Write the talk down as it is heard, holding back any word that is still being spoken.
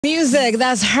Music,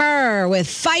 that's her with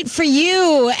Fight For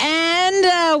You.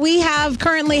 And we have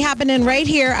currently happening right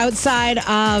here outside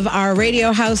of our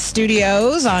Radio House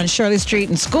studios on Shirley Street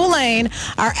and School Lane,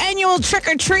 our annual trick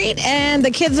or treat. And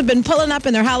the kids have been pulling up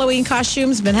in their Halloween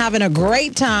costumes, been having a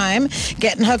great time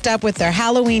getting hooked up with their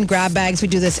Halloween grab bags. We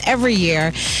do this every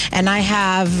year. And I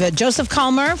have Joseph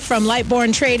Calmer from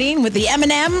Lightbourn Trading with the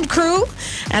M&M crew.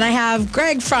 And I have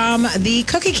Greg from the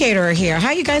Cookie Caterer here. How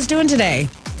you guys doing today?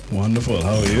 Wonderful.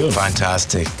 How are you?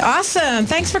 Fantastic. Awesome.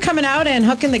 Thanks for coming out and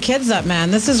hooking the kids up, man.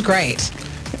 This is great.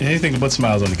 Anything but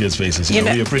smiles on the kids' faces. You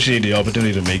know, we appreciate the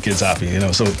opportunity to make kids happy,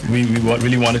 so we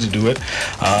really wanted to do it.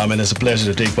 And it's a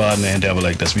pleasure to take part in an endeavor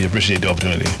like this. We appreciate the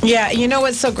opportunity. Yeah, you know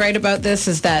what's so great about this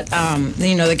is that,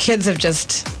 the kids have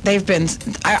they've been,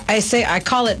 I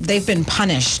call it, they've been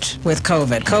punished with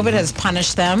COVID. COVID has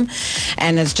punished them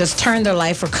and has just turned their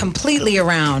life completely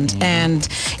around. And,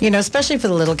 especially for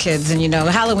the little kids. And,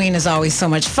 Halloween is always so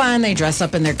much fun. They dress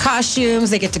up in their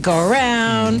costumes. They get to go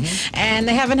around. And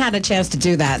they haven't had a chance to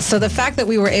do that. So the fact that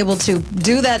we were able to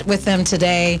do that with them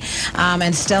today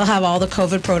and still have all the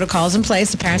COVID protocols in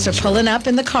place. The parents are pulling up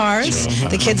in the cars.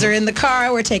 The kids are in the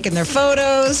car. We're taking their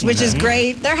photos, which is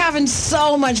great. They're having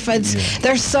so much fun.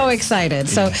 They're so excited.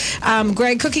 So,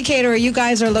 Greg, Cookie Caterer, you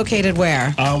guys are located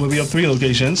where? We have 3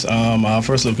 locations. Our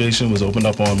first location was opened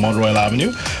up on Mount Royal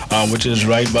Avenue, which is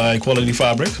right by Quality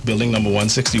Fabrics, building number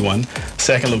 161.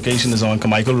 Second location is on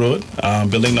Carmichael Road,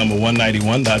 building number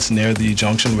 191. That's near the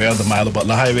junction where the Milo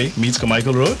Butler Highway meets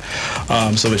Carmichael Road.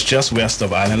 So it's just west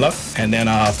of Island Luck. And then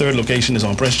our third location is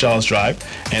on Prince Charles Drive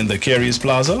in the Carey's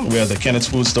Plaza, where the Kenneth's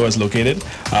Food Store is located,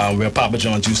 where Papa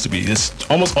John's used to be. It's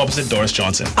almost opposite Doris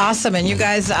Johnson. Awesome. And you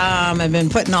guys have been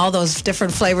putting all those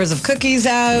different flavors of cookies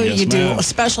out. Yes, you do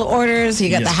special orders. You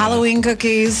got the Halloween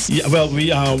cookies. Yeah, well,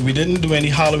 we didn't do any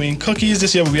Halloween cookies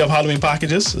this year, but we have Halloween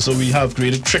packages. So we have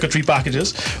created trick-or-treat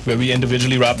packages where we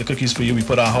individually wrap the cookies for you. We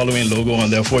put our Halloween logo on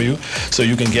there for you. So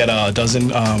you can get a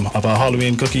dozen of our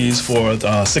Halloween cookies for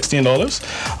 $16.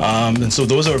 And so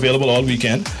those are available all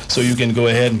weekend. So you can go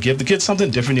ahead and give the kids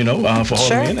something different, for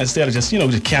Halloween. Instead of just,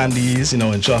 the candies,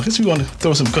 and chocolates. We want to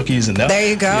throw some cookies in there. There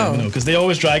you go. Because they're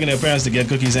always dragging their parents to get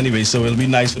cookies anyway. So it'll be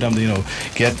nice for them to,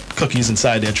 get cookies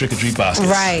inside their trick-or-treat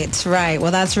baskets. Right.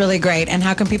 Well, that's really great. And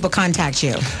how can people contact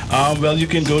you? Well, you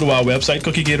can go to our website,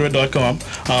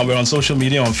 cookiecaterer.com. We're on social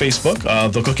media on Facebook,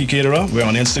 The Cookie Caterer. We're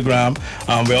on Instagram.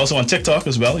 We're also on TikTok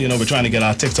as well. We're trying to get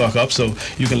our TikTok up. So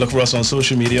you can look for us on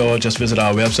social media or just visit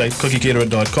our website,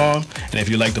 cookiecaterer.com. And if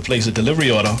you'd like to place a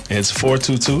delivery order, it's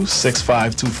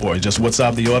 422-6524. Just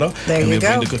WhatsApp the order, and we'll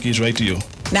bring the cookies right to you.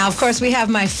 Now, of course, we have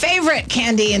my favorite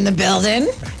candy in the building,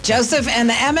 Joseph and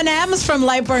the M&Ms from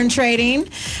Lightbourn Trading.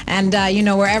 And,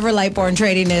 wherever Lightbourn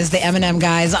Trading is, the M&M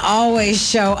guys always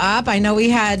show up. I know we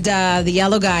had the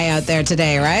yellow guy out there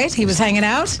today, right? He was hanging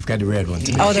out? I've got the red one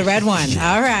today. Oh, the red one.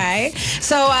 All right.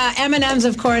 So M&M's,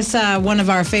 of course, one of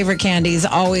our favorite candies,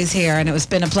 always here. And it's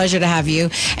been a pleasure to have you.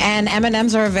 And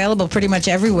M&M's are available pretty much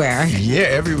everywhere. Yeah,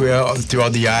 everywhere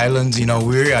throughout the islands.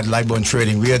 We're at Lightbourn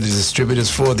Trading. We are the distributors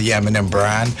for the M&M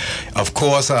brand. Of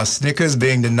course, Snickers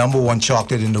being the #1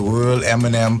 chocolate in the world,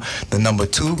 M&M the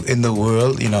 #2 in the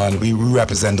world, and we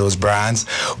represent those brands.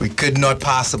 We could not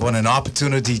pass upon an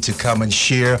opportunity to come and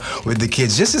share with the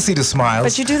kids just to see the smiles.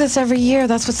 But you do this every year.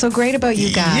 That's what's so great about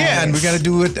you guys. Yeah, and we're going to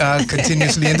do it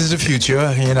continuously into the future.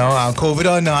 COVID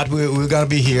or not, we're going to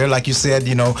be here, like you said,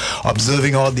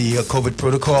 observing all the COVID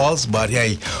protocols. But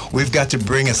hey, we've got to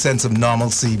bring a sense of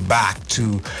normalcy back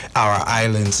to our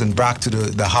islands and back to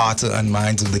the hearts and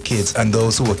minds of the kids and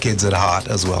those who are kids at heart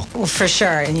as well. Well, for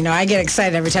sure. And, I get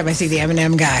excited every time I see the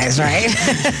M&M guys, right?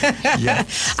 Yeah.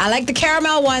 I like the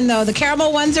caramel one, though. The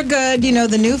caramel ones are good.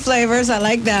 The new flavors, I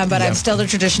like them, but I'm still the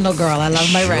traditional girl. I love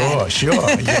my red. Sure.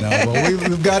 Well,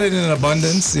 we've got it in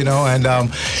abundance, and,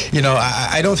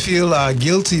 I don't feel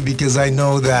guilty because I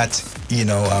know that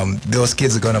those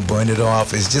kids are going to burn it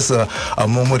off. It's just a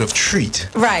moment of treat.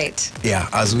 Right. Yeah,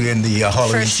 as we're in the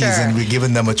holiday season, we're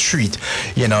giving them a treat.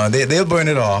 They'll burn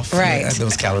it off. Right.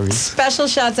 Those calories. Special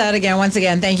shouts out again. Once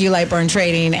again, thank you, Lightbourn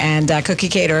Trading and Cookie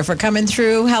Caterer, for coming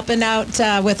through, helping out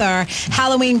with our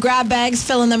Halloween grab bags,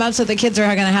 filling them up so the kids are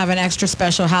going to have an extra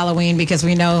special Halloween because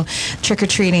we know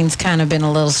trick-or-treating's kind of been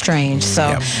a little strange.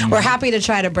 So we're happy to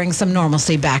try to bring some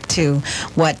normalcy back to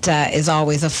what is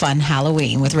always a fun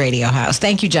Halloween with Radio House.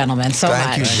 Thank you, gentlemen, so much.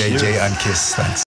 Thank you, JJ and Kiss. Thanks.